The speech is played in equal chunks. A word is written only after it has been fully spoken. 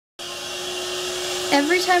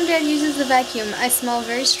Every time Dad uses the vacuum, I smell a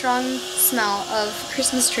very strong smell of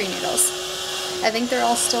Christmas tree needles. I think they're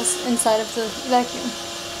all still inside of the vacuum.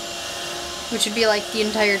 Which would be like the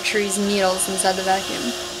entire tree's needles inside the vacuum.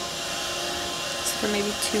 Except for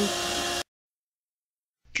maybe 2.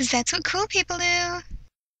 Because that's what cool people do.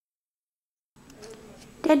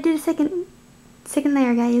 Dad did a second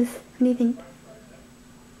layer, guys. What do you think?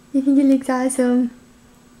 I think it looks awesome.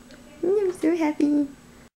 I'm so happy.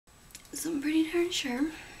 So I'm pretty darn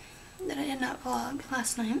sure that I did not vlog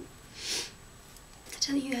last night to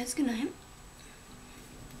tell you guys goodnight.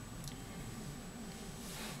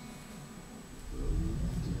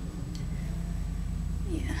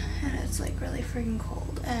 Yeah, and it's like really freaking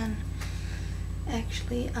cold, and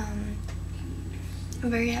actually I'm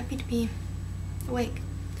very happy to be awake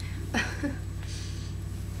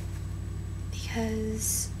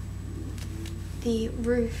because the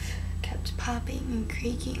roof kept popping and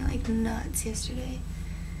creaking like nuts yesterday,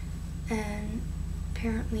 and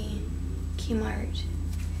apparently Kmart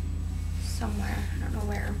somewhere, I don't know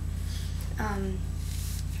where,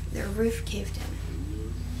 their roof caved in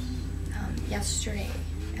yesterday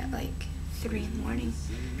at like 3 in the morning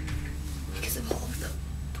because of all of the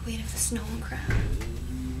weight of the snow and crap.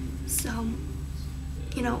 So,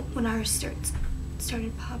 you know, when ours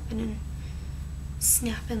started popping and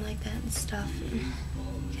snapping like that and stuff, and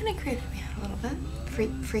kind of creeped me out a little bit,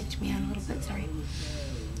 freaked me out a little bit, sorry.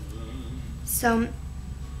 So,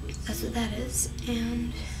 that's what that is,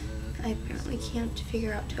 and I apparently can't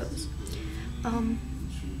figure out toes. I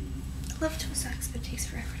love toe socks, but it takes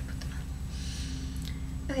forever to put them on.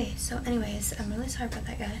 Okay, so anyways, I'm really sorry about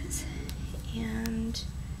that, guys, and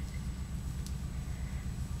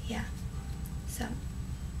yeah, so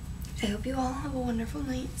I hope you all have a wonderful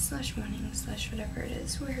night / morning / whatever it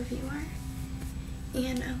is, wherever you are,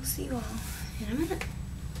 and I will see you all in a minute.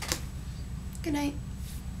 Good night.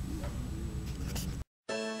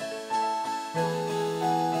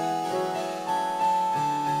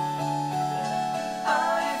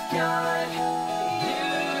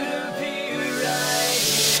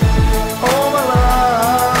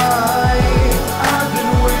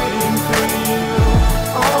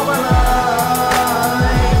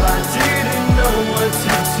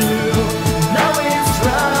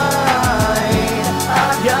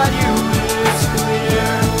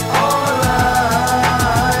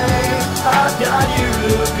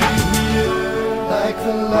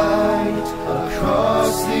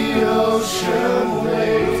 Across the ocean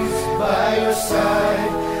waves, by your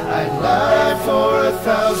side I'd lie for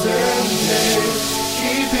 1,000 days.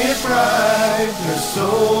 Keep it bright, your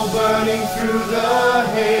soul burning through the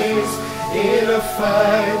haze. In a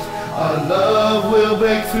fight, our love will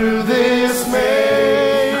break through this maze.